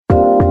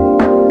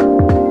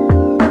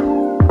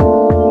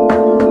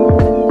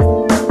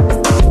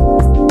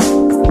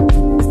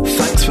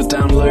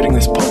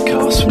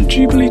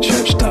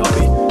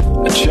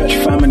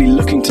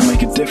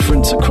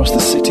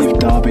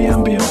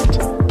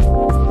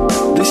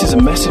is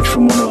a message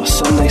from one of our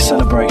Sunday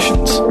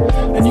celebrations,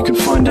 and you can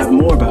find out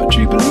more about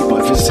Jubilee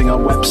by visiting our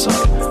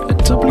website at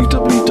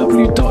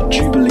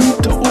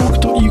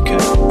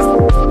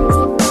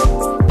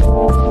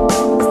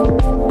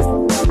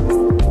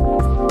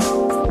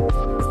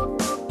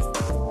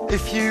www.jubilee.org.uk.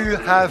 If you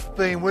have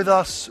been with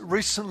us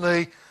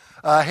recently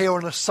here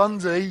on a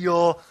Sunday,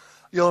 you'll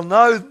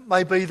know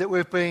maybe that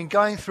we've been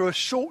going through a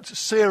short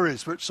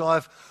series which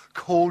I've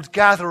called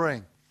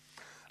Gathering.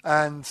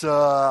 And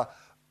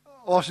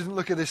whilst I didn't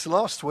look at this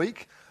last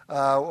week,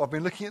 I've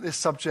been looking at this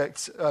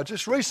subject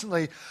just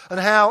recently, and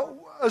how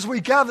as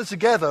we gather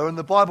together, and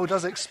the Bible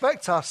does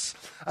expect us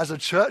as a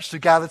church to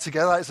gather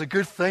together, it's a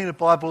good thing, the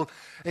Bible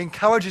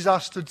encourages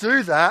us to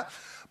do that,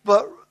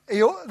 but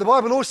the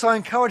Bible also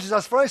encourages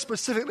us very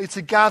specifically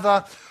to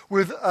gather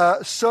with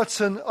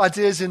certain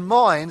ideas in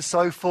mind,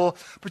 so for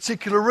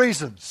particular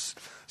reasons.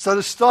 So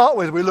to start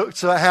with, we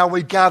looked at how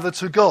we gather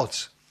to God.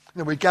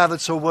 We gather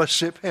to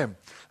worship Him.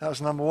 That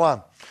was number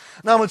one.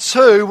 Number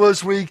two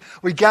was we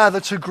gather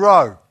to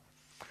grow.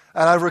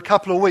 And over a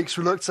couple of weeks,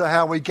 we looked at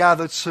how we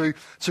gather to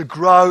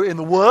grow in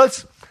the Word,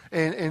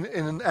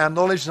 in our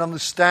knowledge and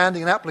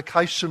understanding and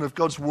application of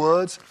God's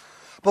Word.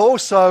 But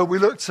also, we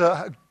looked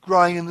at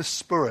growing in the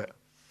Spirit,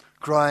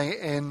 growing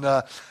in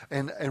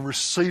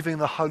receiving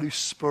the Holy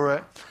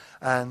Spirit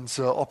and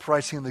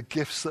operating in the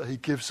gifts that He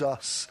gives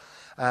us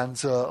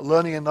and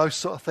learning in those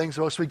sort of things.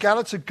 So we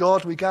gather to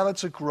God, we gather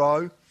to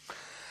grow.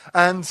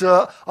 And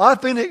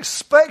I've been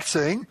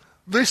expecting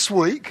this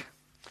week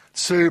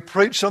to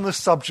preach on the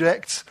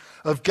subject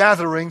of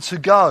gathering to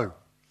go.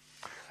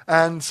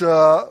 And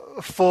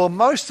for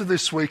most of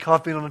this week,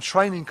 I've been on a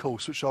training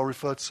course, which I'll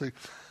refer to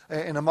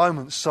in a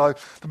moment. So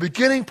the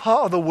beginning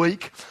part of the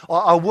week,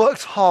 I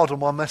worked hard on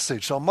my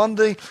message. On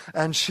Monday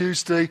and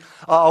Tuesday,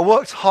 I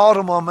worked hard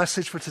on my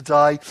message for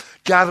today,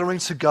 gathering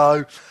to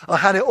go. I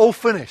had it all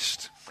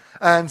finished.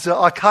 And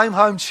I came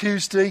home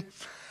Tuesday,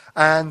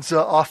 and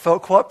I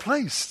felt quite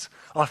pleased.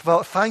 I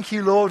felt, thank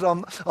you, Lord.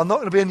 I'm not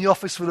going to be in the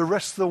office for the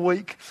rest of the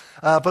week,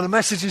 but the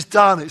message is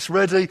done. It's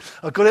ready.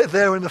 I've got it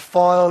there in the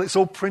file. It's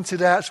all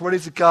printed out. It's ready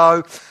to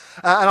go.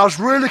 And I was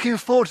really looking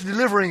forward to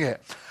delivering it.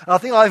 And I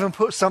think I even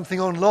put something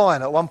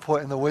online at one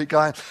point in the week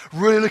going,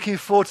 really looking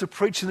forward to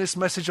preaching this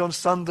message on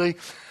Sunday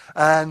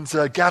and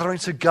gathering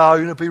to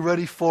go, be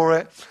ready for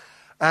it.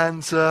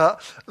 And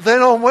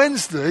then on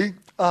Wednesday,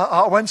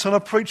 I went on a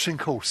preaching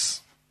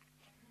course.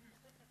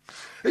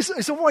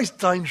 It's always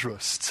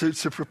dangerous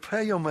to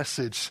prepare your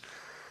message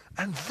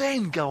and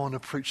then go on a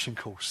preaching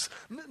course.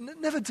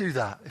 Never do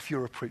that if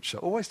you're a preacher.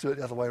 Always do it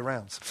the other way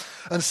around.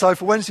 And so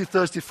for Wednesday,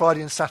 Thursday,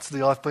 Friday and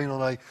Saturday, I've been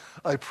on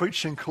a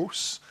preaching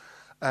course.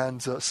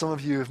 And some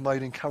of you have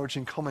made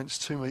encouraging comments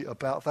to me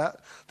about that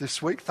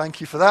this week.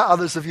 Thank you for that.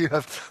 Others of you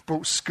have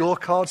brought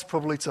scorecards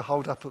probably to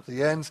hold up at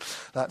the end.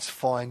 That's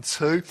fine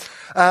too.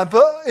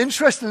 But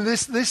interestingly,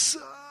 this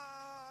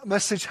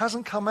message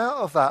hasn't come out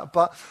of that,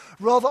 but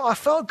rather I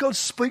felt God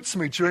speak to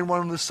me during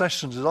one of the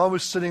sessions as I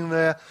was sitting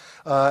there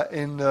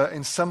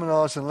in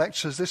seminars and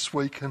lectures this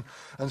week and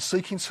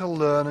seeking to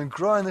learn and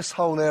grow in this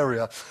whole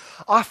area.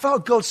 I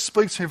felt God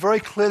speak to me very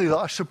clearly that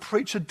I should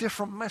preach a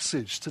different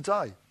message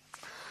today.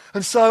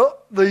 And so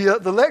the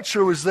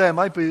lecturer was there.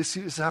 Maybe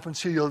this happened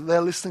to you. You're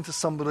there listening to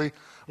somebody,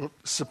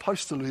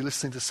 supposed to be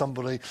listening to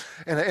somebody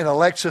in a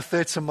lecture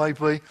theatre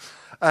maybe,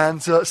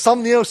 and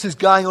something else is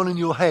going on in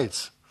your head.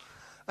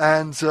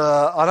 And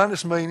I don't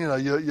just mean,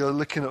 you're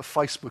looking at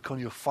Facebook on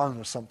your phone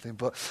or something,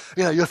 but,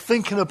 you're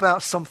thinking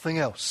about something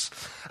else.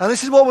 And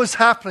this is what was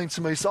happening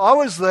to me. So I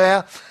was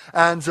there,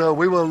 and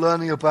we were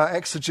learning about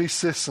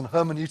exegesis and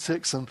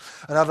hermeneutics and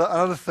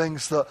other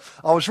things that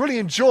I was really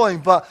enjoying.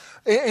 But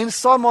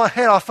inside my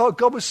head, I felt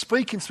God was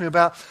speaking to me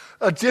about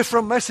a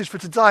different message for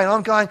today. And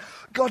I'm going,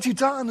 God, you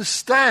don't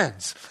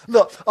understand.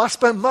 Look, I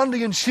spent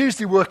Monday and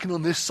Tuesday working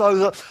on this so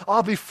that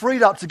I'll be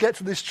freed up to get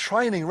to this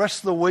training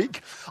rest of the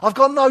week. I've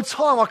got no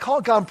time. I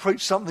can't go and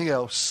preach something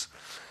else.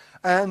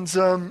 And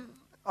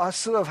I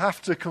sort of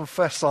have to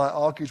confess I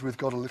argued with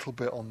God a little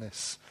bit on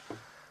this.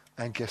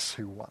 And guess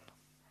who won?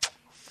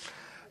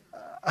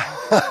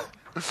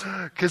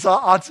 Because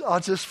I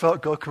just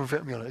felt God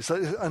convict me on it. So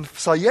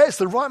it's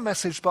the right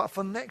message, but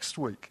for next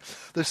week,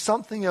 there's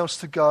something else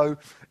to go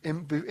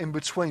in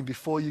between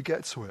before you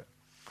get to it.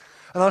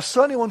 And I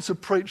certainly want to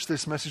preach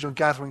this message on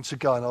gathering to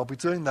go, and I'll be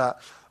doing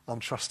that, I'm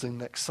trusting,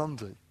 next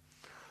Sunday.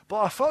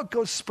 But I felt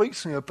God speak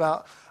to me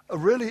about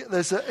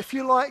if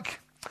you like,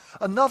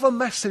 another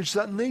message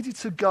that needed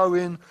to go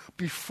in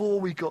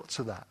before we got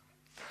to that.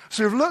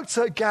 So we've looked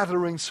at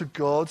gathering to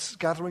God,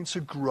 gathering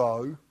to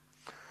grow.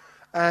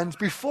 And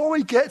before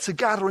we get to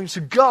gathering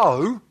to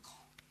go,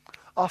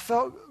 I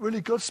felt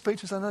really God speak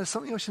to us. I know there's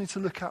something else you need to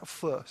look at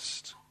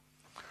first.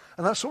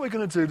 And that's what we're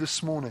going to do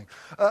this morning.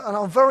 And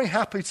I'm very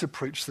happy to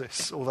preach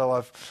this,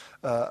 although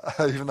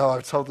even though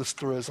I've told the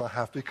story as I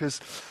have,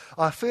 because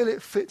I feel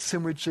it fits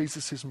in with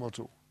Jesus'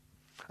 model.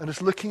 And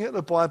just looking at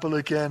the Bible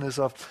again, as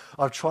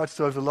I've tried to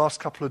do over the last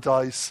couple of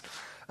days,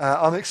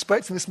 I'm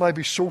expecting this may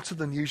be shorter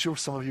than usual.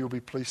 Some of you will be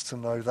pleased to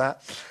know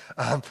that.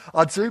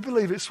 I do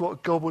believe it's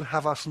what God would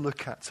have us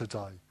look at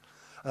today.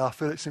 And I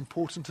feel it's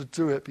important to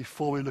do it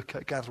before we look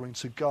at Gathering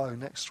to Go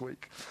next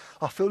week.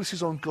 I feel this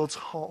is on God's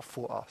heart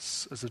for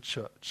us as a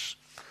church.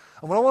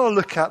 And what I want to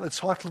look at, the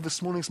title of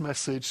this morning's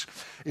message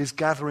is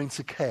Gathering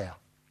to Care.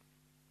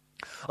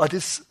 I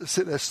did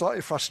sit there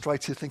slightly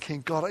frustrated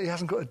thinking, God, he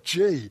hasn't got a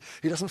G.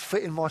 He doesn't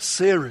fit in my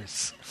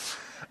series.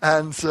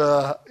 And,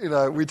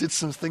 we did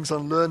some things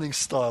on learning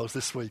styles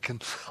this week.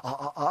 And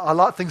I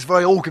like things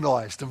very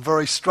organised and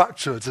very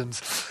structured and,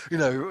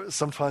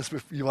 sometimes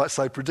you might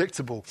say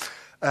predictable.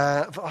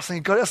 But I was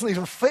thinking, God, it doesn't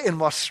even fit in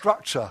my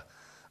structure.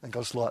 And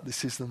God's like,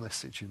 this is the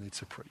message you need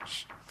to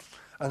preach.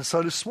 And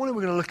so this morning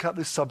we're going to look at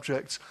this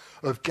subject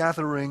of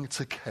gathering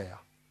to care.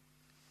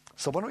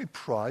 So why don't we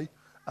pray,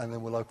 and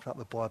then we'll open up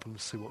the Bible and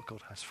see what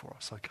God has for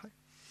us, okay?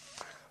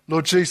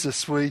 Lord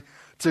Jesus, we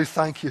do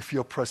thank you for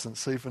your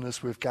presence, even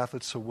as we've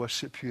gathered to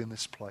worship you in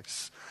this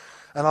place.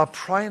 And I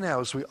pray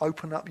now as we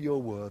open up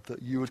your word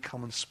that you would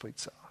come and speak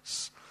to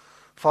us.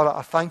 Father,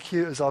 I thank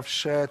you as I've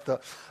shared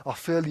that I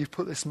feel you've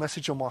put this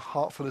message on my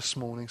heart for this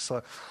morning.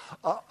 So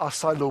I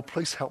say, Lord,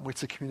 please help me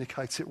to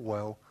communicate it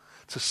well,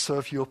 to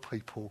serve your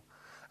people,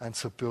 and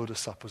to build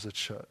us up as a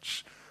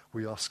church.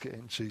 We ask it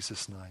in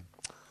Jesus' name.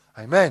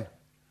 Amen.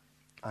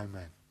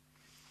 Amen.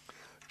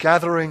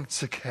 Gathering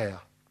to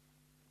care.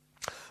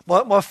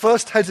 My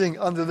first heading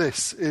under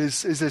this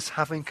is this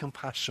having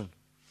compassion.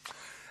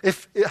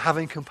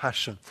 Having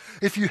compassion.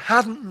 If you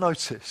hadn't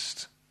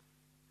noticed,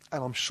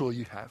 and I'm sure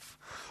you have,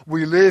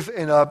 we live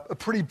in a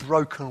pretty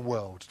broken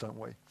world, don't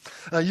we?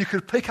 You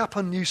could pick up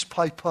a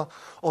newspaper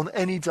on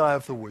any day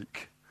of the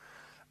week,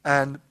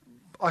 and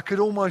I could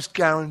almost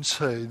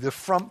guarantee the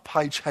front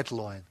page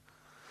headline,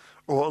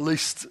 or at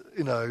least,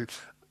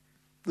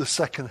 the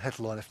second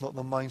headline, if not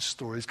the main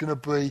story, is going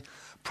to be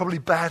probably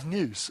bad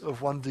news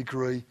of one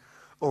degree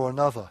or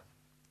another.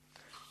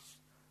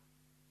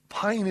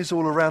 Pain is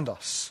all around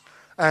us.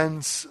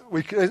 And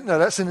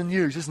that's in the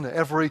news, isn't it?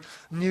 Every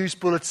news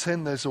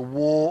bulletin, there's a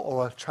war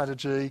or a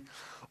tragedy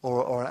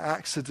or an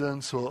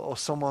accident or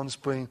someone's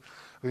been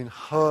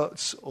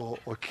hurt or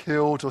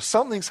killed or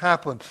something's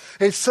happened.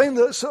 It seems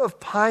that sort of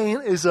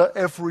pain is at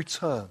every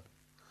turn.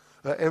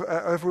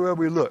 Everywhere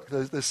we look,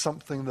 there's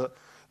something that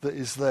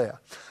is there.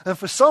 And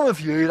for some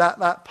of you,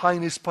 that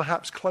pain is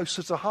perhaps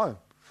closer to home.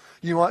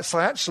 You might say,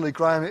 actually,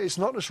 Graham, it's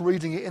not just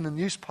reading it in the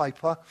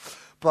newspaper,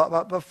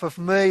 but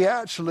for me,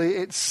 actually,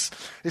 it's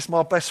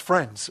my best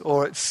friends,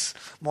 or it's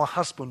my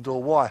husband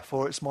or wife,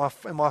 or it's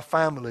in my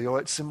family, or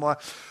it's in my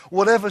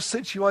whatever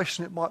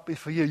situation it might be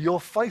for you. You're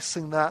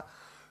facing that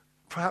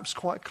perhaps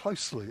quite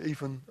closely,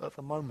 even at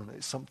the moment.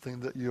 It's something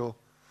that you're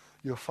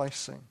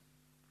facing.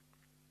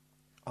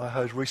 I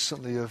heard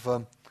recently of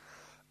a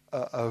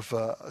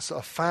sort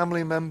of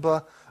family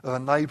member of a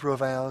neighbour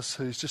of ours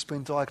who's just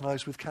been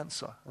diagnosed with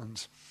cancer,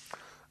 and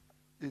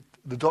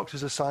the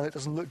doctors are saying it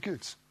doesn't look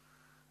good,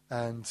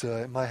 and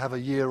it may have a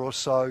year or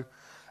so,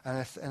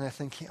 and they're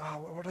thinking,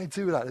 what do they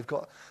do with that? They've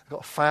got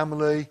a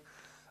family,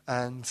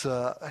 and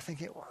they're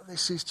thinking,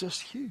 this is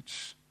just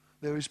huge.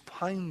 There is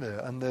pain there,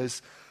 and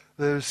there's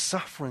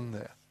suffering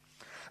there.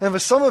 And for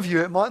some of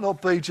you, it might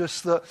not be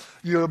just that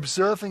you're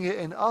observing it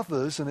in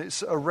others and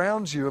it's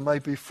around you and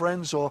maybe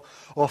friends or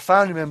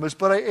family members,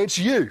 but it's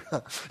you.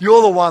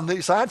 You're the one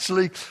that's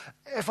actually,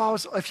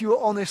 if you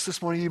were honest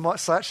this morning, you might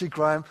say, actually,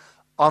 Graham,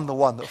 I'm the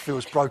one that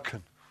feels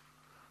broken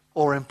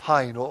or in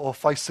pain or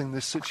facing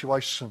this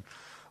situation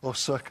or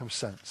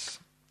circumstance.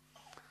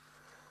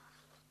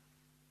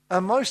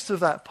 And most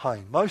of that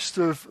pain, most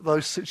of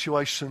those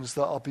situations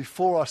that are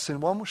before us in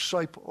one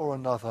shape or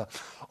another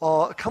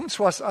come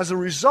to us as a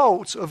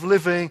result of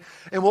living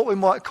in what we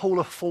might call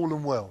a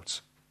fallen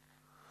world.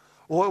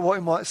 Or what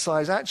we might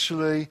say is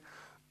actually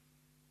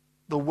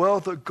the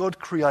world that God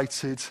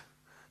created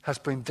has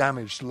been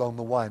damaged along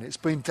the way. And it's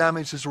been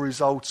damaged as a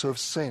result of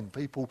sin,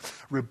 people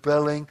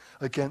rebelling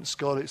against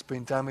God. It's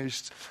been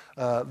damaged.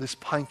 This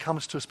pain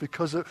comes to us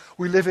because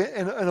we live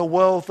in a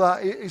world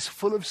that is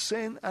full of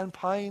sin and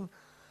pain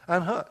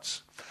and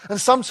hurts.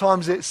 And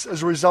sometimes it's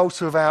as a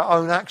result of our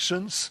own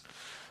actions.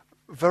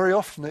 Very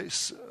often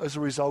it's as a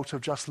result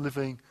of just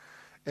living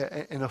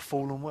in a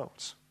fallen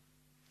world.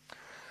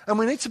 And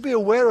we need to be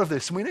aware of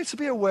this, and we need to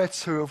be aware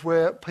too of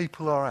where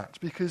people are at,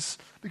 because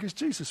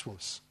Jesus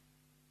was.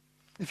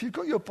 If you've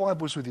got your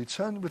Bibles with you,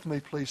 turn with me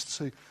please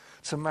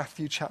to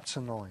Matthew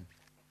chapter 9.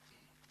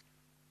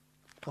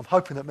 I'm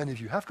hoping that many of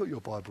you have got your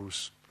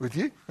Bibles with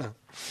you.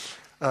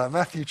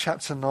 Matthew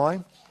chapter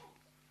 9.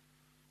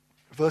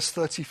 Verse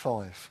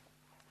 35.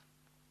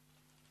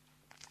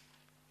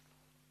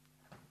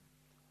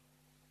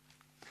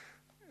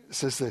 It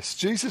says this: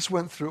 Jesus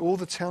went through all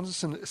the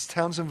towns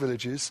and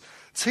villages,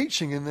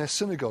 teaching in their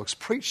synagogues,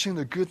 preaching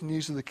the good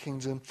news of the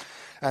kingdom,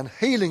 and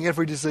healing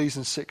every disease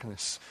and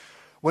sickness.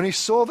 When he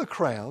saw the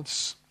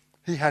crowds,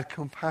 he had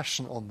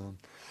compassion on them,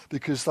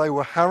 because they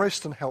were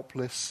harassed and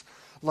helpless,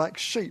 like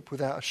sheep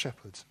without a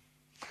shepherd.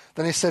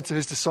 Then he said to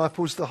his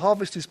disciples, "The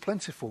harvest is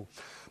plentiful,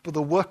 but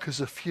the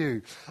workers are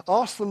few.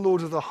 Ask the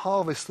Lord of the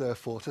harvest,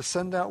 therefore, to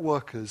send out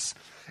workers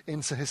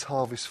into his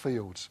harvest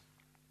field."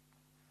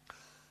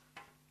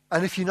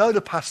 And if you know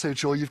the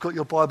passage or you've got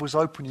your Bibles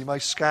open, you may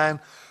scan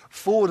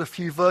forward a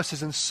few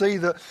verses and see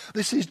that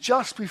this is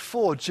just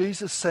before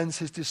Jesus sends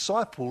his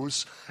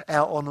disciples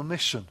out on a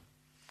mission.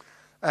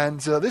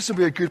 And this will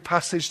be a good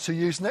passage to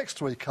use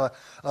next week.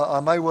 I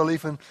may well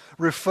even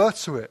refer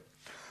to it.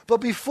 But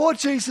before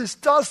Jesus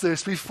does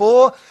this,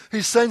 before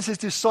he sends his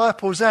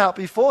disciples out,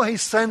 before he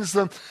sends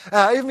them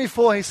out, even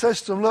before he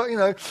says to them, look,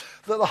 that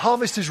the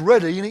harvest is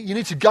ready, you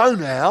need to go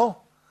now.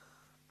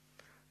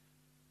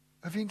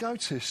 Have you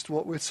noticed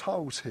what we're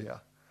told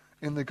here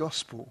in the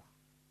gospel?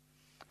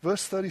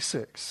 Verse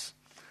 36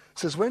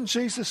 says, when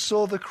Jesus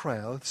saw the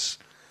crowds,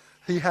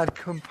 he had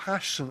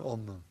compassion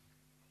on them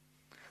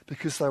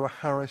because they were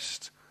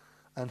harassed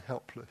and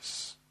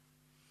helpless.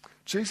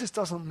 Jesus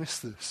doesn't miss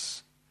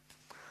this.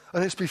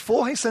 And it's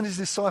before he sends his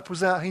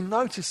disciples out, he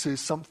notices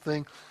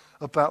something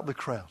about the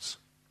crowds.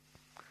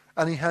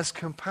 And he has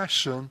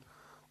compassion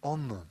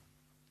on them.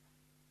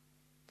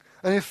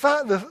 And in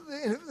fact, the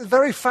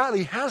very fact that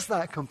he has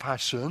that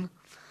compassion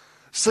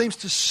seems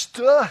to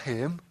stir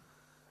him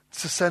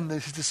to send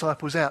his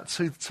disciples out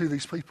to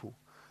these people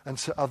and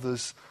to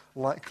others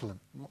like them.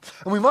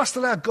 And we must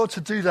allow God to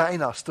do that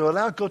in us, to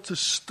allow God to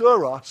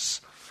stir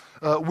us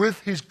with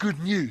his good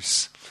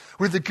news,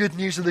 with the good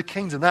news of the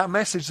kingdom, that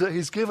message that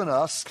he's given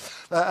us,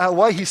 our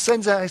way he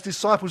sends out his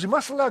disciples. We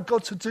must allow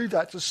God to do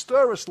that, to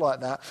stir us like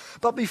that.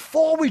 But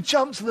before we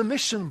jump to the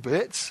mission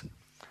bit,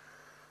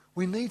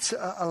 we need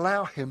to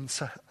allow him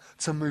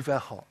to move our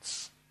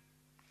hearts.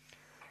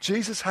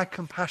 Jesus had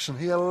compassion.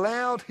 He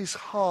allowed his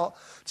heart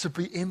to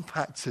be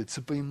impacted,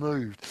 to be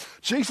moved.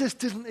 Jesus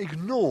didn't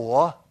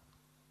ignore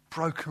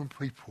broken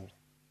people.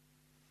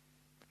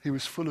 He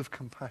was full of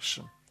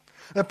compassion.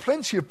 Now,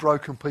 plenty of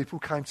broken people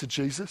came to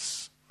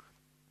Jesus.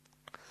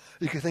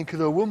 You can think of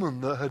the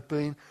woman that had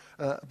been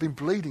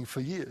bleeding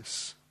for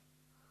years.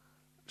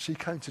 She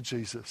came to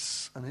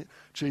Jesus, and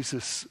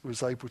Jesus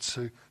was able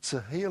to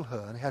heal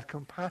her, and he had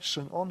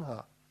compassion on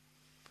her.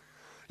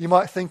 You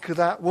might think of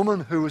that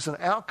woman who was an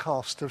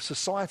outcast of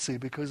society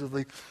because of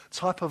the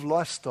type of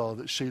lifestyle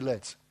that she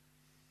led.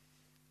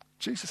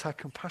 Jesus had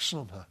compassion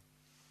on her.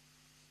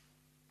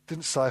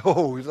 Didn't say,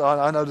 oh,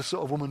 I know the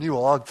sort of woman you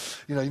are.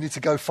 You need to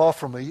go far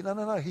from me.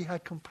 No. He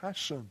had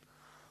compassion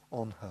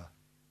on her.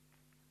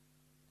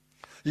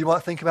 You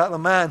might think about the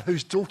man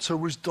whose daughter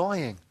was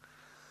dying,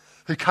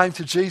 who came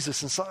to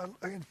Jesus and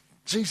said,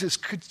 Jesus,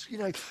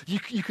 you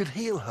could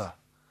heal her.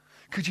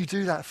 Could you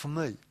do that for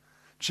me?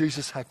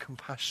 Jesus had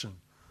compassion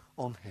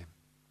on him.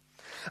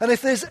 And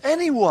if there's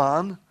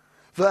anyone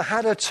that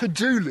had a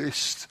to-do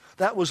list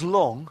that was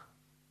long,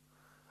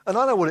 and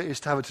I know what it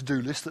is to have a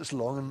to-do list that's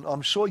long, and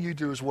I'm sure you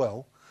do as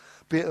well,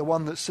 be it the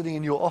one that's sitting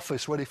in your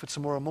office ready for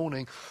tomorrow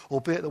morning,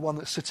 or be it the one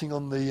that's sitting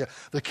on the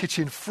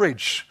kitchen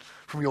fridge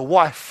from your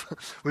wife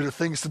with the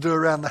things to do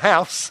around the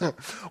house,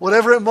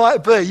 whatever it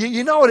might be.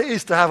 You know what it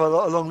is to have a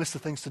long list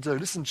of things to do.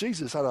 Listen,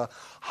 Jesus had a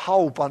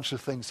whole bunch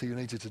of things he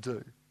needed to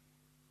do.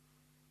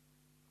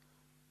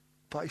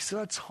 But he still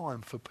had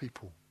time for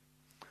people.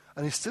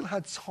 And he still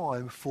had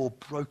time for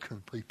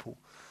broken people,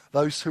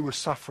 those who were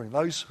suffering,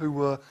 those who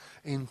were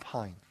in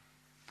pain.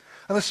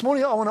 And this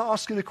morning I want to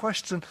ask you the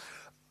question,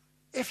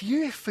 if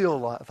you feel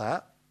like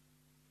that,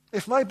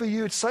 if maybe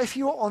you would say, if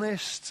you were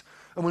honest,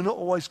 and we're not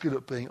always good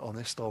at being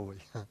honest, are we?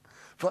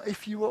 But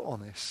if you were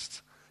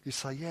honest, you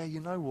say, yeah, you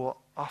know what,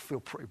 I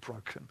feel pretty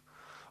broken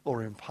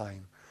or in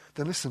pain.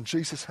 Then listen,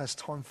 Jesus has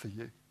time for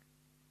you.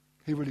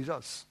 He really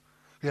does.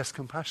 He has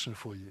compassion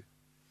for you.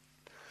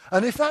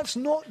 And if that's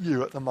not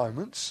you at the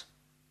moment,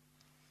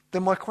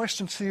 then my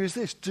question to you is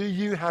this: do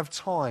you have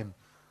time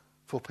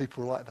for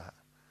people like that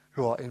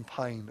who are in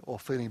pain or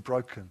feeling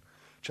broken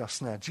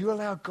just now? Do you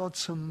allow God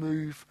to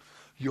move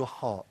your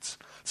heart,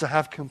 to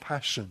have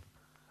compassion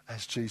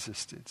as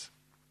Jesus did?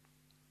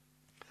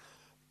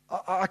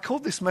 I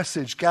called this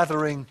message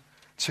Gathering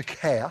to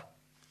Care.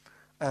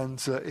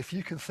 And if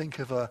you can think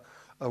of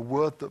a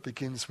word that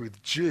begins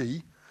with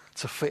G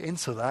to fit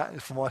into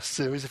that for my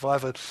series, if I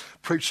ever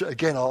preach it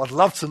again, I'd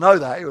love to know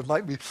that. It would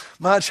make me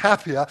much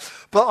happier.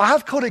 But I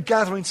have called it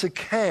Gathering to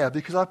Care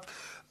because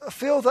I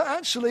feel that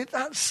actually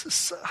that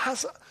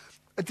has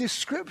a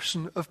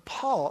description of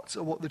part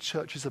of what the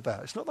church is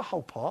about. It's not the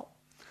whole part.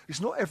 It's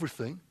not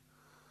everything.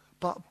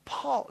 But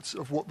part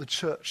of what the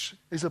church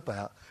is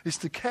about is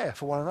to care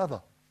for one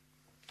another,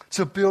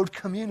 to build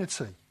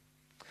community.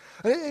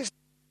 And it is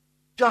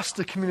just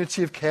a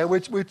community of care.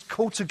 We're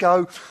called to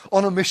go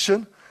on a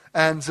mission,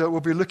 and we'll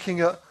be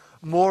looking at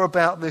more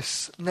about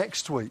this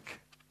next week.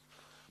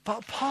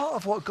 But part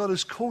of what God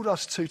has called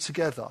us to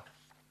together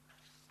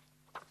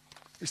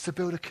is to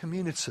build a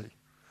community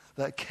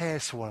that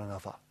cares for one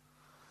another,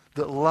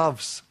 that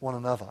loves one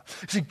another.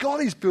 You see,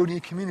 God is building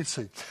a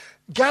community.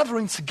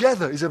 Gathering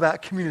together is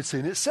about community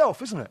in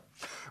itself, isn't it?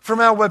 From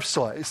our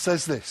website, it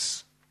says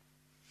this: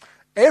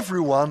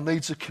 everyone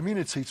needs a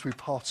community to be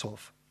part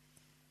of.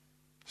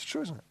 It's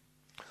true, isn't it?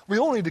 We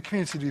all need a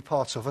community to be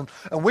part of.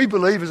 And we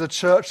believe as a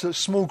church that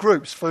small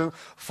groups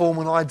form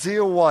an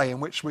ideal way in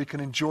which we can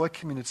enjoy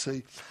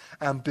community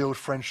and build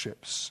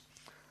friendships.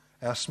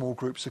 Our small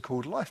groups are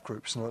called life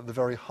groups and are at the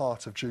very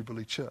heart of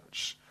Jubilee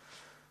Church.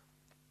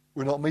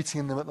 We're not meeting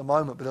in them at the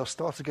moment, but they'll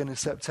start again in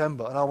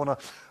September. And I want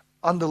to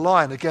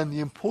underline again the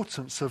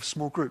importance of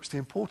small groups, the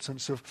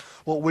importance of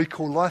what we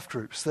call life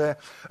groups. They're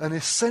an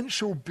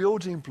essential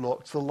building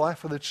block to the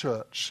life of the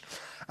church.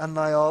 And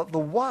they are the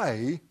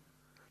way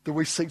that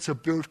we seek to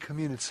build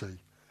community.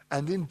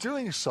 And in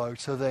doing so,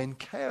 to then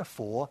care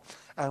for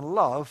and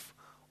love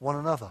one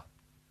another,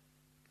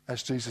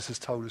 as Jesus has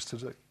told us to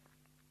do.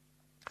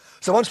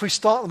 So once we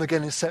start them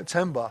again in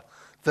September,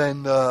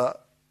 then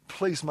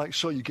please make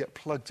sure you get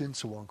plugged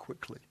into one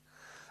quickly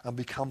and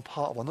become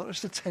part of one. Not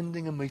just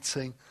attending a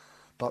meeting,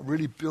 but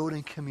really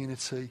building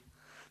community,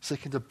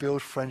 seeking to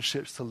build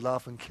friendships, to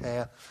love and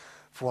care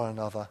for one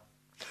another.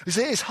 You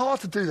see, it's hard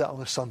to do that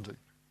on a Sunday.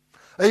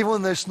 Even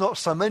when there's not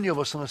so many of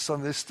us on a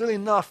Sunday, there's still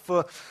enough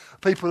for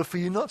people, for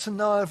you not to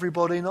know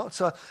everybody, not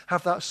to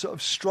have that sort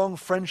of strong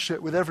friendship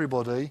with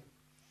everybody.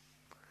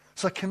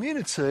 So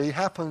community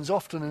happens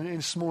often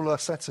in smaller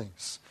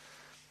settings.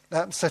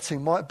 That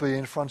setting might be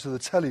in front of the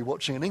telly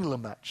watching an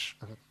England match.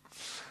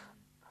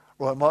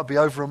 Or it might be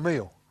over a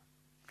meal.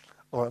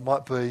 Or it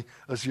might be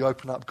as you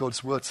open up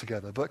God's Word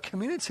together. But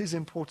community is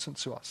important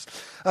to us.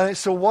 And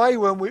it's a way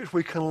in which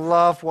we can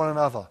love one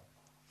another.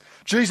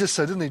 Jesus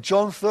said, didn't he?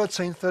 John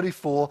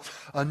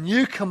 13:34, a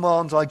new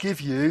command I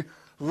give you,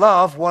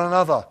 love one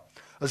another.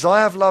 As I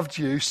have loved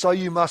you, so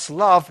you must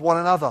love one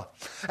another.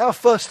 Our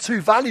first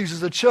two values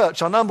as a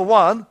church are, number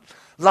one,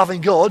 loving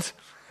God,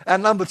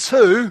 and number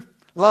two,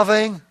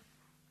 loving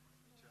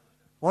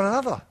one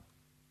another.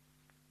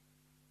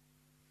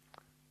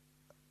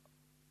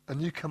 A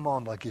new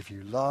command I give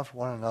you, love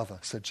one another,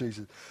 said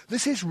Jesus.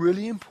 This is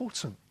really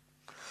important,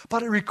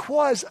 but it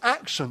requires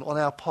action on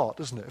our part,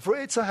 doesn't it? For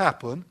it to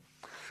happen,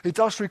 it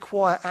does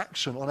require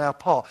action on our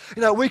part.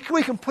 You know, we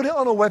can put it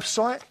on a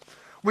website,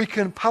 we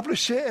can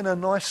publish it in a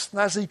nice,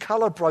 snazzy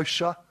colour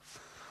brochure,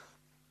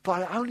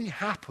 but it only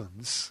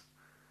happens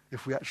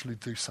if we actually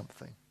do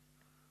something.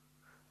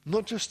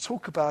 Not just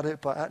talk about it,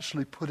 but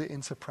actually put it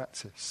into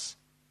practice.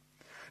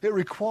 It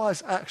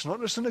requires action,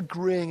 not just an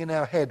agreeing in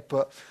our head,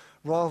 but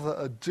rather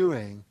a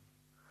doing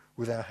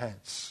with our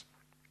hands.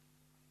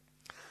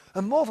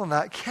 And more than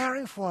that,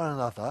 caring for one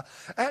another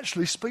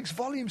actually speaks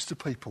volumes to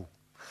people.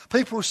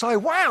 People say,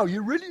 wow,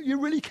 you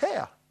really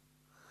care.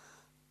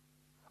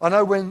 I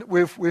know when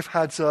we've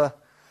had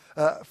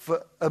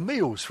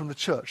meals from the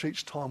church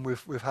each time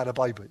we've had a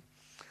baby.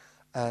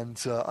 And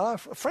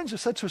friends have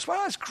said to us,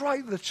 well, it's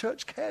great that the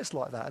church cares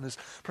like that and has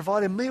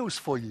provided meals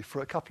for you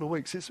for a couple of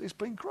weeks. It's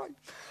been great.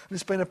 And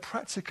it's been a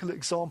practical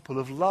example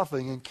of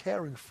loving and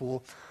caring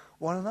for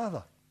one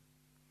another.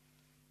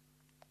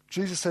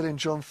 Jesus said in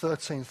John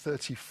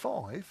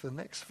 13:35, the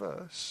next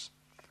verse,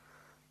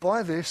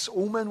 by this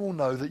all men will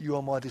know that you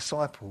are my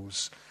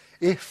disciples.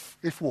 If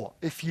what?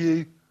 If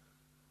you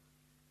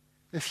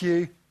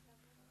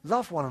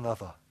love one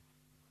another.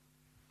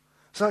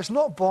 So it's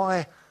not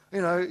by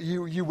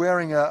you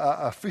wearing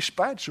a fish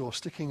badge or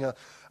sticking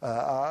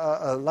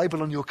a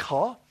label on your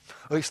car.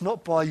 Or it's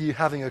not by you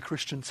having a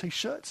Christian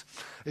T-shirt.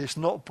 It's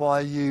not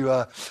by you.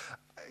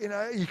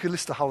 You could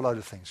list a whole load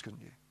of things,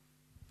 couldn't you?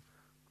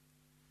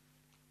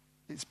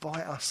 It's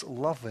by us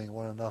loving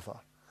one another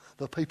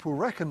that people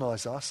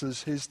recognise us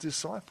as his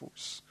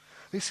disciples.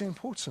 It's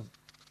important.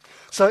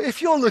 So if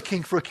you're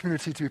looking for a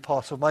community to be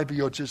part of, maybe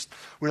you're just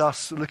with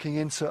us looking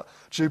into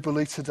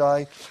Jubilee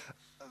today,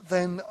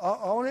 then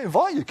I want to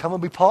invite you, come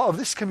and be part of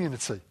this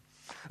community.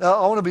 Now,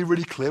 I want to be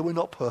really clear, we're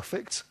not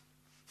perfect.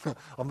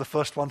 I'm the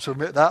first one to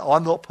admit that.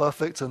 I'm not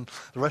perfect and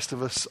the rest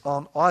of us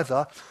aren't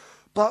either.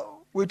 But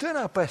we're doing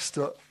our best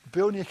at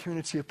building a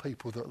community of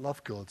people that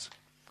love God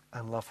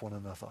and love one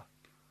another.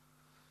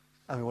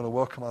 And we want to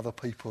welcome other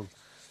people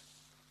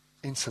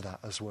into that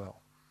as well.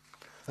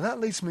 And that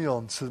leads me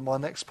on to my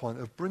next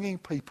point of bringing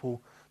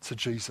people to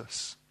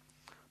Jesus.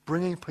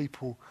 Bringing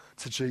people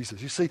to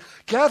Jesus. You see,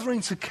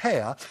 gathering to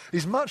care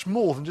is much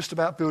more than just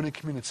about building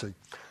community.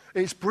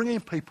 It's bringing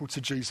people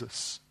to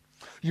Jesus.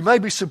 You may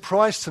be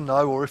surprised to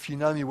know, or if you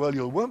know me well,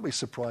 you won't be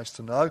surprised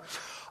to know,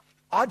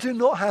 I do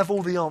not have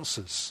all the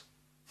answers.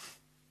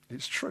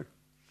 It's true.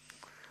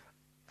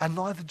 And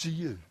neither do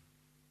you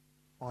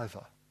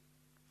either.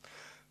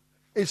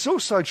 It's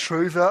also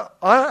true that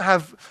I don't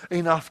have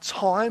enough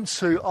time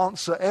to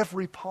answer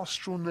every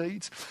pastoral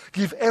need,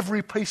 give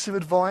every piece of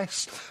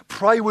advice,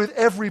 pray with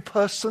every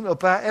person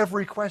about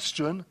every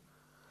question,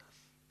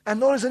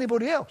 and nor does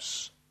anybody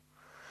else.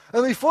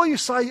 And before you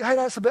say, hey,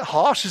 that's a bit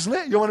harsh, isn't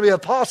it? You want to be a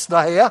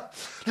pastor here?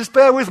 Just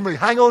bear with me,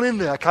 hang on in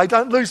there, okay?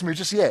 Don't lose me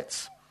just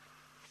yet.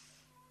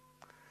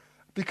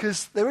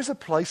 Because there is a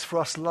place for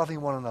us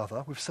loving one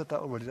another. We've said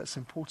that already, that's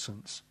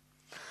important.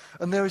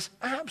 And there is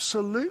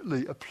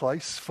absolutely a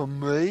place for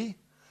me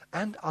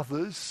and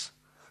others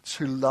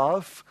to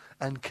love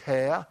and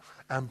care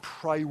and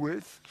pray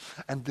with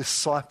and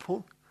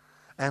disciple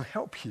and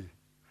help you.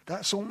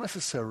 That's all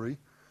necessary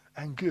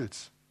and good.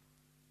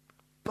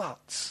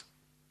 But,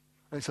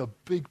 and it's a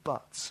big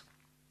but,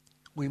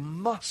 we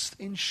must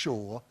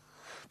ensure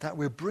that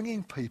we're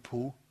bringing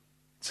people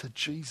to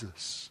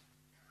Jesus.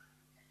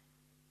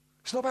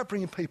 It's not about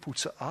bringing people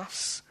to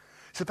us.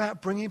 It's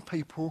about bringing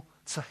people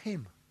to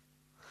him.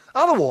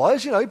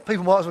 Otherwise,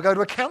 people might as well go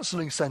to a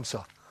counselling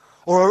centre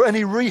or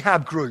any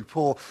rehab group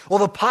or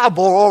the pub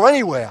or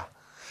anywhere.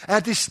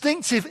 Our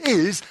distinctive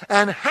is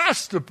and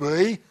has to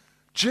be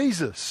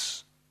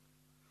Jesus.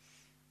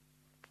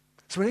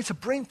 So we need to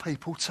bring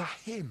people to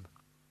him.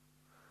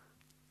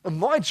 And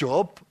my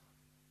job,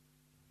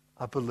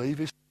 I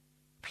believe, is to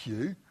help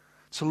you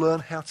to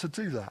learn how to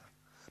do that,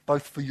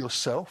 both for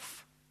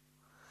yourself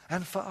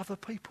and for other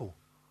people.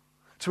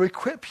 To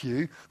equip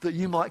you that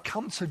you might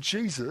come to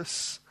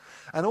Jesus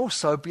and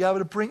also be able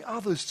to bring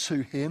others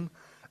to him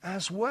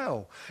as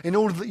well, in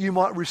order that you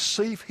might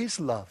receive his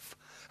love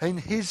and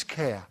his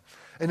care,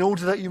 in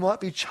order that you might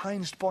be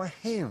changed by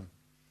him.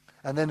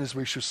 And then, as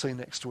we shall see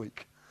next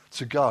week,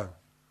 to go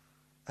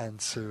and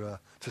to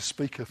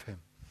speak of him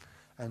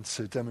and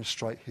to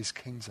demonstrate his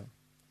kingdom.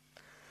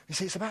 You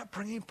see, it's about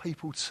bringing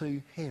people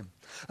to him.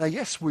 Now,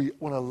 yes, we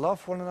want to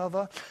love one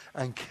another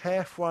and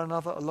care for one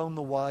another along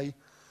the way,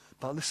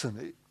 but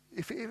listen,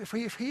 if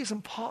he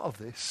isn't part of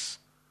this,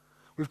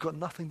 we've got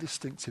nothing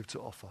distinctive to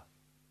offer.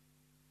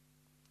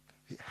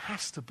 It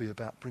has to be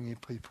about bringing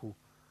people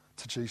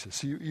to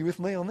Jesus. Are you with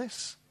me on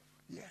this?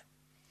 Yeah.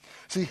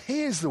 See,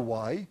 he is the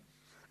way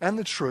and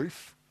the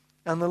truth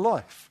and the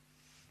life.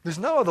 There's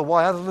no other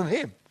way other than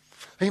him.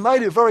 He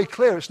made it very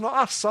clear. It's not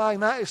us saying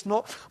that. It's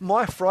not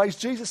my phrase.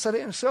 Jesus said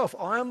it himself.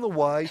 I am the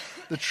way,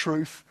 the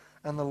truth,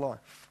 and the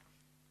life.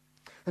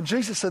 And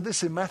Jesus said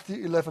this in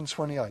Matthew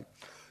 11:28.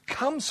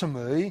 Come to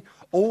me,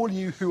 all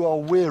you who are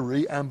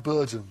weary and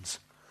burdened,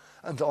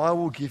 and I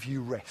will give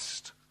you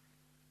rest.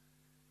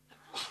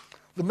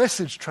 The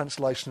Message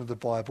translation of the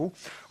Bible,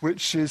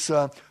 which is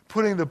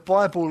putting the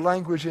Bible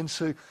language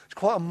into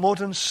quite a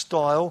modern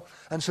style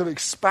and sort of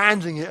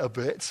expanding it a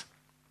bit,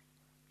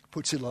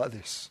 puts it like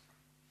this.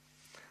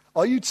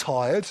 Are you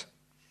tired,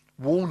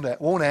 worn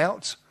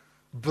out,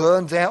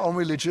 burned out on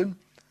religion?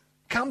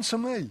 Come to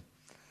me.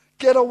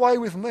 Get away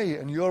with me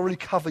and you'll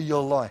recover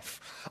your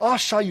life. I'll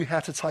show you how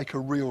to take a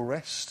real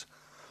rest.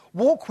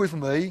 Walk with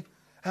me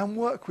and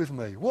work with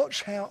me.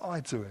 Watch how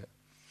I do it.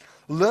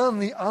 Learn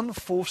the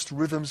unforced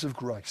rhythms of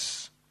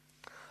grace.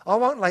 I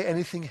won't lay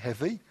anything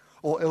heavy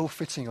or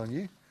ill-fitting on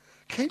you.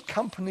 Keep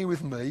company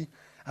with me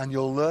and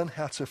you'll learn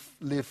how to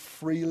live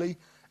freely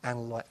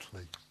and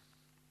lightly.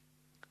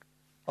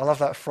 I love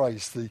that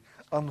phrase, the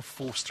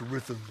unforced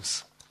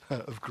rhythms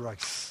of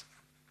grace.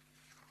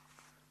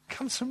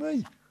 Come to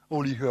me,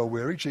 all you who are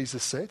weary,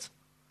 Jesus said,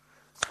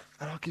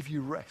 and I'll give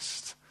you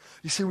rest.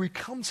 You see, we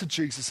come to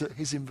Jesus at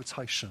his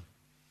invitation.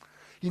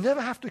 You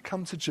never have to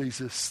come to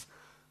Jesus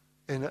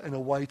in a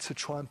way to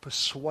try and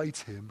persuade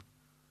him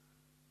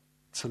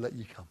to let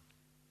you come.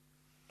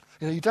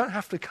 You don't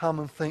have to come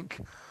and think,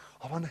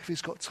 I wonder if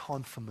he's got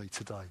time for me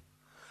today.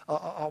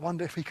 I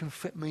wonder if he can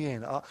fit me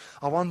in.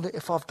 I wonder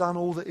if I've done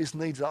all that is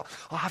needed. I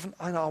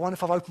wonder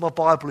if I've opened my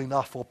Bible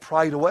enough or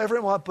prayed or whatever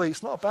it might be.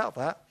 It's not about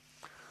that.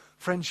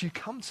 Friends, you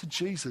come to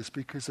Jesus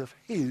because of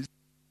his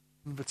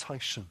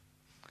invitation.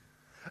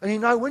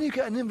 And when you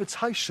get an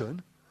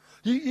invitation,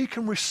 you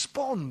can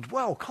respond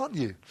well, can't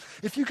you?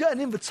 If you get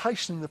an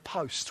invitation in the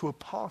post to a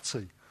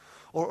party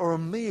or a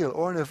meal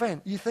or an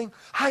event, you think,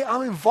 hey,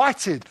 I'm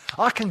invited.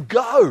 I can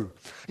go.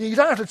 You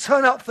don't have to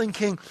turn up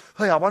thinking,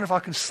 hey, I wonder if I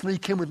can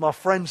sneak in with my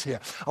friends here.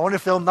 I wonder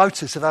if they'll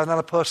notice if there's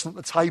another person at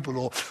the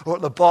table or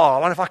at the bar.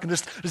 I wonder if I can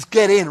just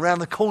get in around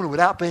the corner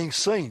without being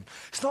seen.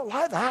 It's not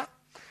like that.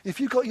 If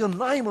you've got your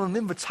name on an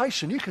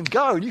invitation, you can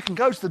go and you can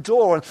go to the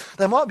door and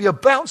there might be a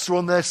bouncer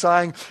on there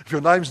saying, if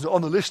your name's not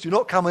on the list, you're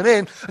not coming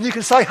in. And you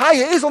can say, hey,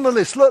 it is on the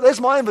list. Look,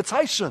 there's my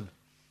invitation.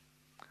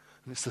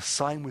 And it's the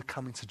same with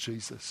coming to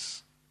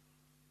Jesus.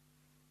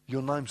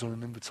 Your name's on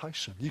an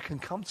invitation. You can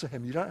come to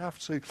him. You don't have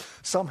to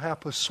somehow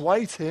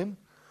persuade him,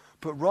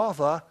 but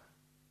rather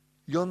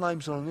your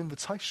name's on an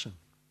invitation.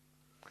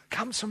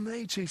 Come to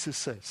me, Jesus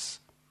says.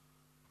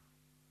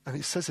 And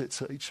he says it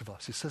to each of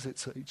us. He says it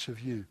to each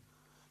of you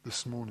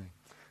this morning.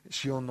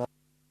 It's your name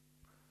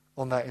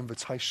on that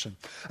invitation.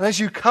 And as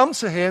you come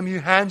to him, you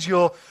hand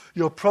your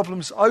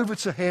problems over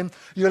to him.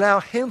 You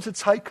allow him to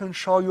take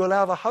control. You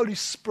allow the Holy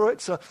Spirit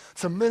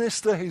to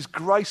minister his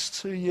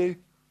grace to you.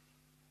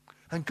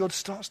 And God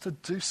starts to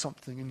do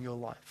something in your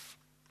life.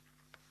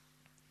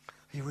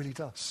 He really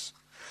does.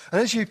 And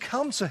as you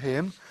come to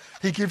him,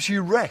 he gives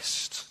you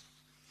rest.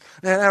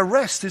 Now, our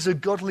rest is a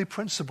godly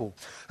principle.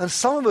 And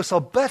some of us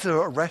are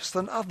better at rest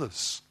than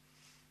others.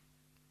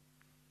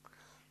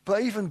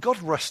 But even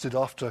God rested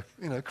after,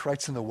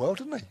 creating the world,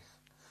 didn't he?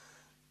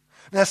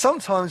 Now,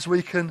 sometimes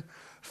we can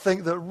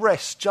think that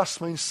rest just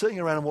means sitting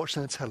around and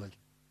watching the telly.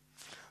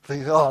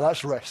 Thinking,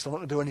 that's rest. I'm not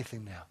going to do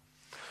anything now.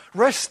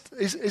 Rest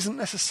isn't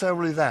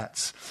necessarily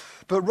that.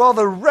 But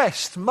rather,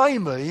 rest may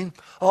mean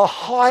a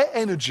high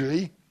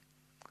energy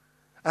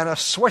and a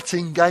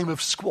sweating game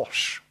of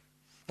squash.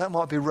 That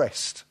might be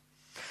rest.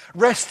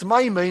 Rest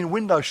may mean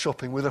window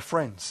shopping with a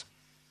friend.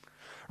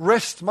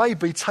 Rest may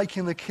be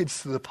taking the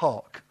kids to the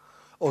park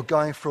or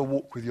going for a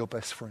walk with your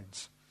best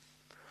friends.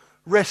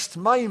 Rest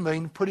may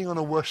mean putting on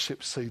a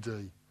worship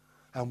CD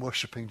and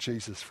worshipping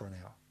Jesus for an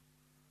hour.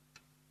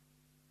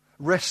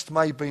 rest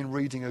may be in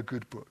reading a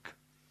good book.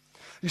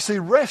 You see,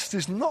 rest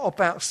is not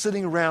about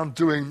sitting around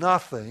doing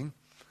nothing,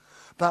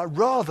 but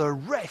rather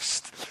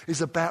rest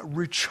is about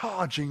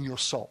recharging your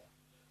soul.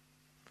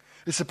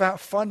 It's about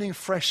finding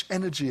fresh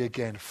energy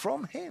again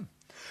from him.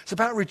 It's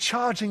about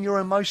recharging your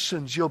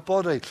emotions, your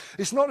body.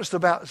 It's not just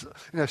about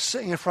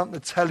sitting in front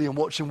of the telly and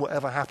watching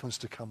whatever happens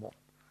to come on.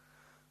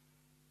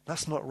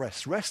 That's not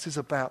rest. Rest is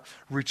about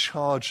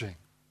recharging.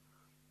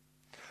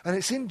 And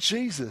it's in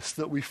Jesus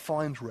that we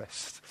find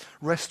rest.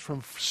 Rest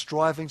from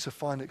striving to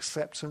find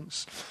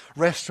acceptance.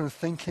 Rest from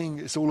thinking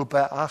it's all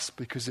about us,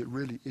 because it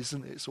really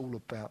isn't. It's all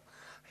about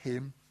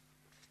him.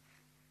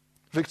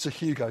 Victor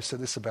Hugo said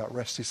this about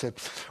rest. He said,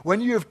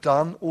 when you have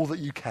done all that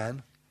you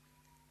can,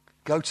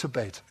 go to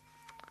bed.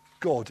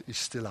 God is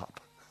still up.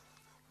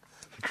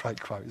 A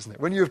great quote, isn't it?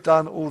 When you have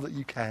done all that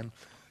you can,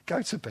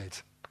 go to bed.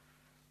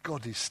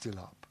 God is still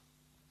up.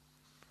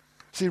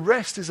 See,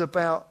 rest is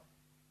about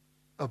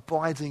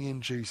abiding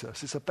in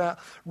Jesus. It's about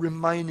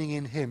remaining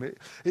in him.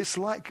 It's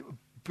like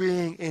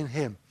being in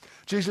him.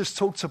 Jesus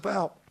talked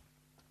about,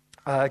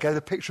 gave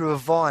the picture of a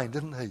vine,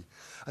 didn't he?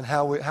 And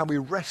how we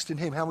rest in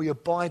him, how we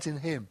abide in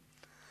him.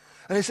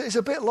 And it's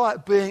a bit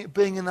like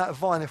being in that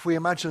vine. If we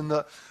imagine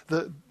that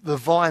the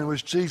vine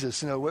was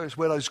Jesus,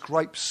 where those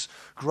grapes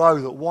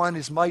grow, that wine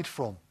is made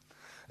from.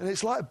 And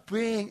it's like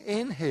being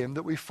in him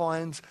that we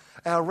find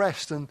our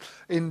rest. And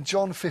in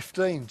John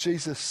 15,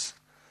 Jesus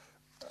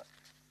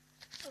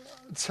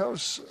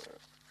tells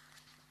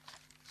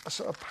a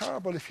sort of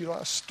parable, if you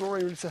like, a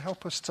story really to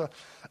help us to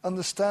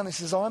understand. He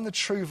says, I am the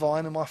true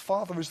vine and my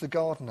Father is the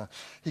gardener.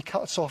 He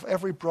cuts off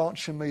every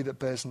branch in me that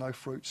bears no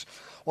fruits,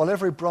 while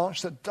every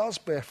branch that does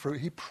bear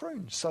fruit, he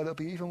prunes so that it'll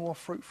be even more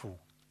fruitful.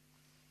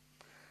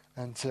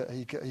 And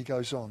he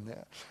goes on.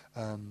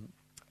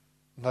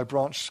 No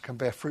branch can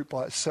bear fruit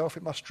by itself.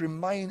 It must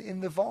remain in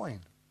the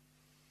vine.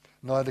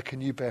 Neither can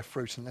you bear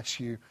fruit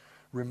unless you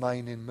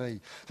remain in me.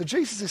 So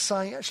Jesus is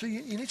saying, actually,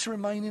 you need to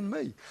remain in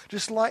me.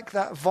 Just like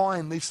that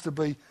vine needs to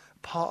be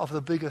part of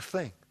the bigger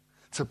thing,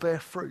 to bear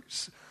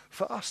fruits.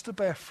 For us to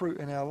bear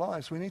fruit in our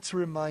lives, we need to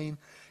remain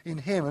in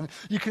him. And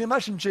you can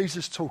imagine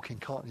Jesus talking,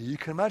 can't you? You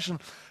can imagine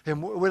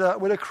him with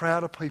a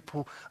crowd of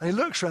people, and he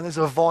looks around, there's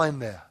a vine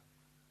there.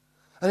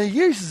 And he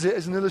uses it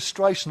as an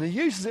illustration. He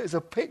uses it as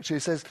a picture. He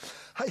says,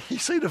 hey, you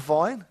see the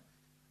vine?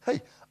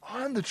 Hey,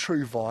 I'm the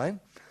true vine,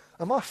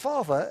 and my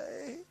Father,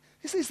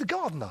 he's the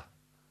gardener.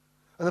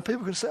 And the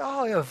people can say,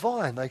 oh, yeah,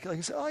 vine. They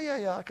can say, oh,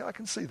 yeah, I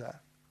can see that.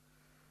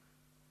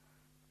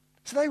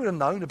 So they would have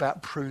known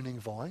about pruning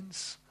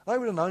vines. They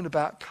would have known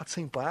about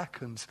cutting back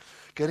and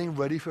getting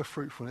ready for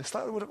fruitfulness. They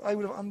would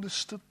have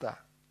understood that.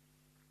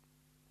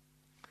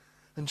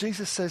 And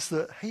Jesus says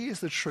that he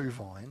is the true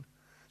vine,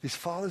 his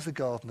Father's the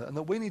gardener, and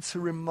that we need to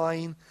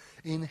remain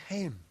in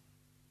him.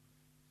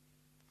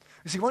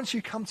 You see, once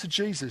you come to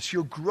Jesus,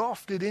 you're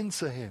grafted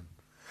into him.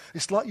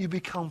 It's like you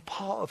become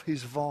part of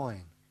his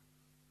vine.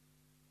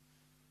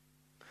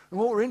 And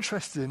what we're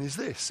interested in is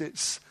this.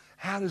 It's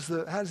how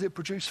does it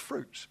produce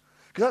fruit?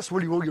 Because that's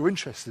really what you're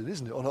interested in,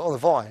 isn't it? On a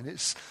vine.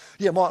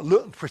 It might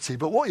look pretty,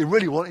 but what you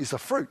really want is the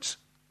fruit.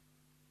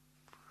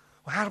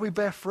 Well, how do we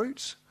bear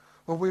fruit?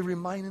 Well, we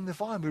remain in the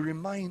vine. We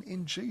remain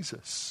in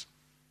Jesus.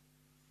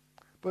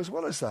 But as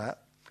well as that,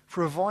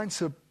 for a vine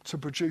to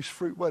produce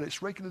fruit well,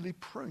 it's regularly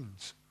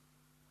pruned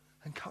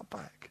and cut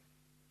back.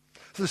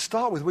 So to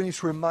start with, we need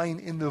to remain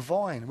in the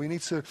vine. We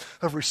need to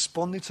have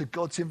responded to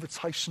God's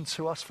invitation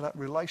to us for that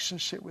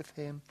relationship with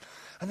him,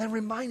 and then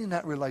remain in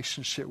that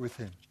relationship with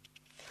him.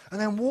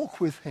 And then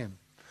walk with him,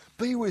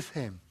 be with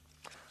him.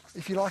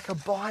 If you like,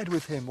 abide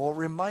with him or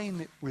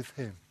remain with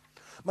him.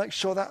 Make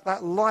sure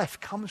that life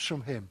comes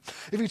from him.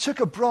 If you took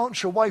a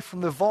branch away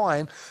from the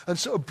vine and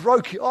sort of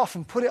broke it off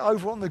and put it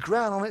over on the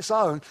ground on its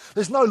own,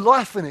 there's no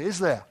life in it, is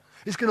there?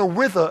 It's going to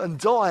wither and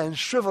die and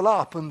shrivel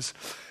up, and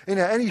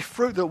any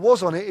fruit that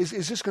was on it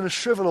is just going to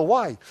shrivel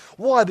away.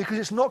 Why? Because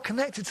it's not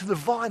connected to the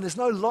vine. There's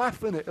no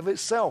life in it of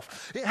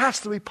itself. It has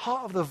to be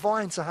part of the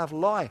vine to have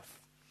life.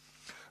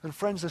 And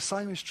friends, the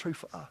same is true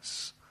for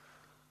us.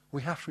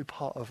 We have to be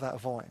part of that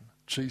vine,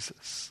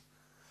 Jesus,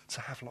 to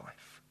have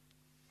life.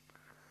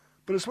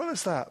 But as well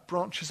as that,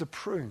 branches are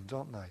pruned,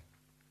 aren't they?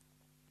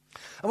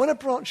 And when a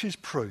branch is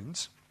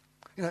pruned,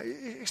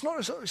 it's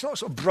not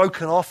sort of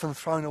broken off and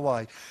thrown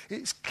away.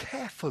 It's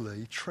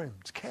carefully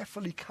trimmed,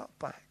 carefully cut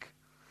back.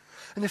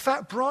 And in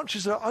fact,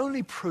 branches are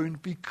only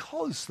pruned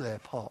because they're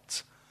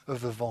part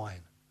of the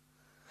vine.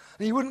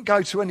 And you wouldn't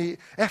go to any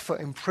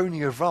effort in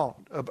pruning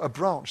a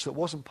branch that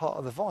wasn't part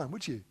of the vine,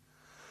 would you?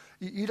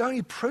 You'd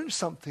only prune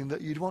something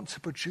that you'd want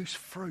to produce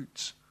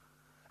fruit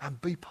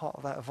and be part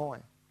of that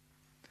vine.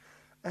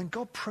 And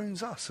God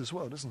prunes us as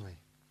well, doesn't he?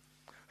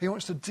 He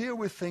wants to deal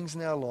with things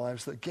in our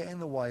lives that get in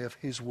the way of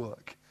his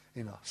work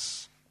in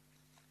us.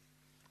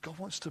 God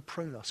wants to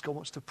prune us. God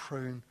wants to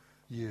prune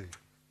you.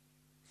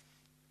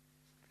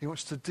 He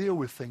wants to deal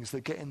with things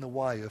that get in the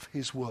way of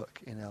his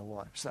work in our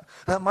lives.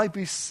 That may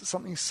be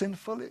something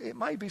sinful. It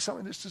may be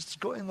something that's just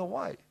got in the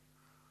way.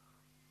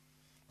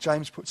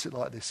 James puts it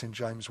like this in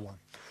James 1.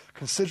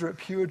 Consider it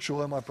pure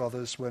joy, my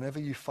brothers, whenever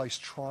you face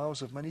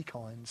trials of many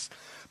kinds,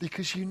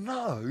 because you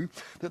know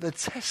that the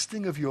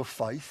testing of your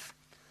faith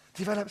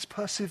develops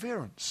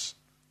perseverance.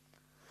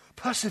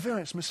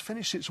 Perseverance must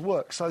finish its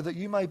work so that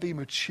you may be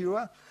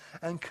mature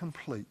and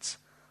complete,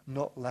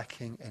 not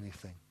lacking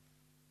anything.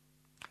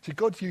 See,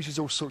 God uses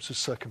all sorts of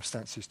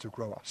circumstances to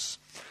grow us.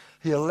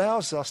 He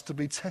allows us to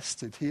be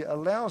tested. He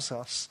allows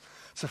us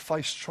to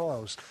face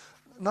trials.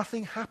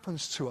 Nothing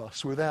happens to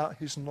us without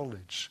his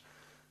knowledge.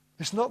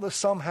 It's not that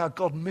somehow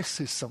God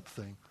misses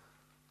something.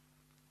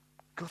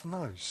 God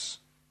knows.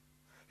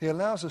 He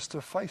allows us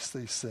to face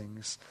these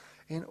things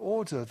in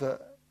order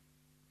that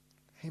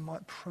he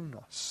might prune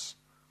us,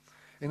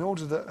 in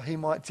order that he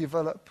might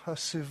develop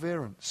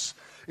perseverance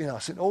in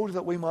us, in order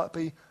that we might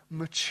be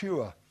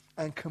mature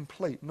and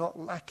complete, not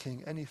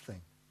lacking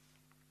anything.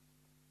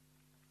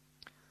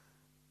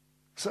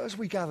 So as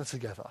we gather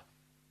together,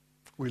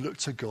 we look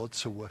to God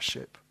to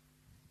worship.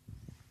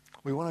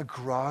 We want to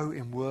grow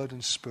in word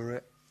and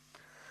spirit.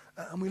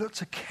 And we look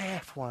to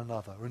care for one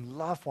another and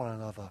love one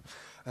another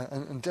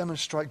and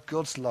demonstrate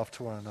God's love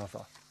to one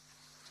another.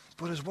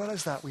 But as well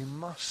as that, we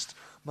must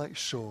make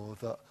sure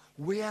that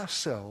we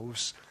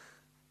ourselves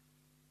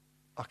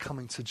are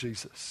coming to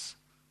Jesus.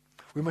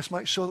 We must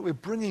make sure that we're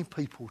bringing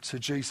people to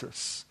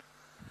Jesus.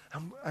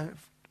 And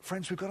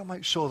friends, we've got to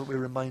make sure that we're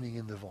remaining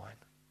in the vine.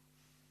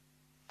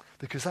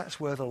 Because that's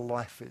where the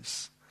life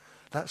is.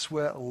 That's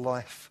where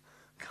life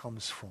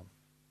comes from.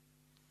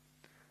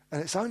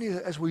 And it's only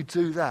as we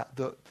do that,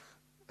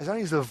 as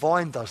only as the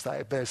vine does that,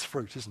 it bears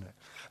fruit, isn't it?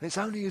 And it's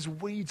only as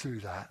we do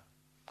that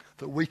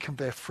we can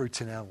bear fruit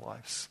in our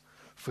lives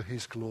for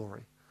his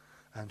glory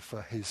and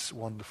for his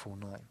wonderful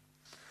name.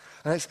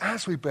 And it's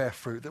as we bear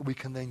fruit that we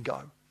can then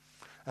go.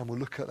 And we'll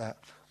look at that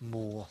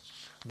more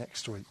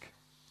next week.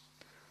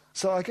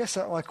 So I guess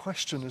that my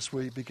question as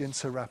we begin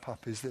to wrap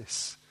up is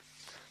this.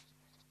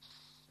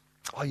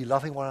 Are you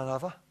loving one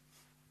another?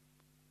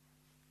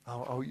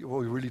 Are we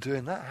really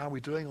doing that? How are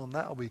we doing on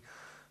that? Are we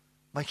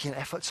making an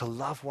effort to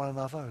love one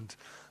another and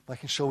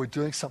making sure we're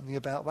doing something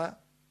about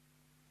that?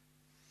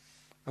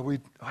 How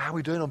are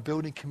we doing on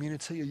building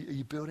community? Are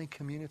you building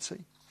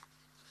community?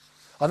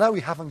 I know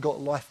we haven't got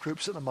life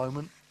groups at the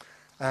moment,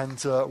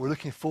 and we're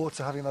looking forward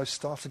to having those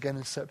start again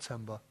in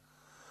September.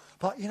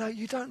 But,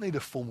 you don't need a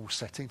formal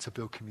setting to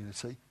build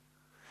community.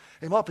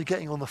 It might be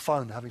getting on the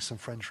phone and having some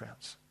friends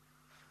rounds.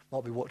 It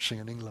might be watching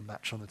an England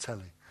match on the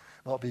telly.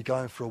 It might be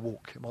going for a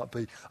walk. It might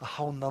be a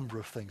whole number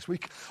of things. We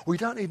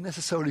don't need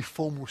necessarily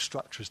formal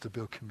structures to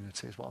build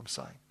community, is what I'm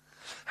saying.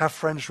 Have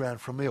friends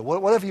round for a meal.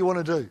 Whatever you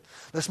want to do.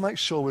 Let's make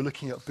sure we're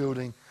looking at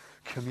building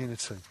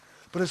community.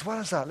 But as well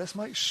as that, let's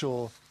make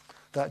sure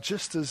that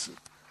just as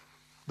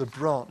the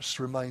branch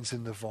remains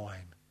in the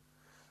vine,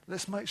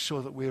 let's make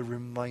sure that we're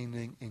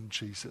remaining in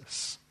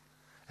Jesus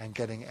and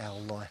getting our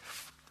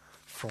life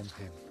from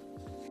him.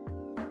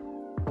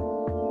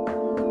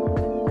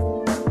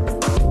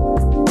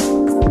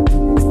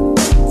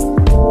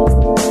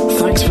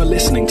 Thanks for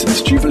listening to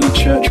this Jubilee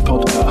Church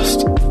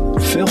podcast.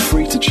 Feel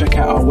free to check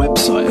out our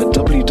website at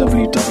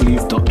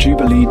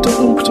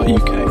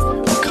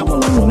www.jubilee.org.uk or come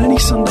along on any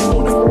Sunday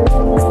morning.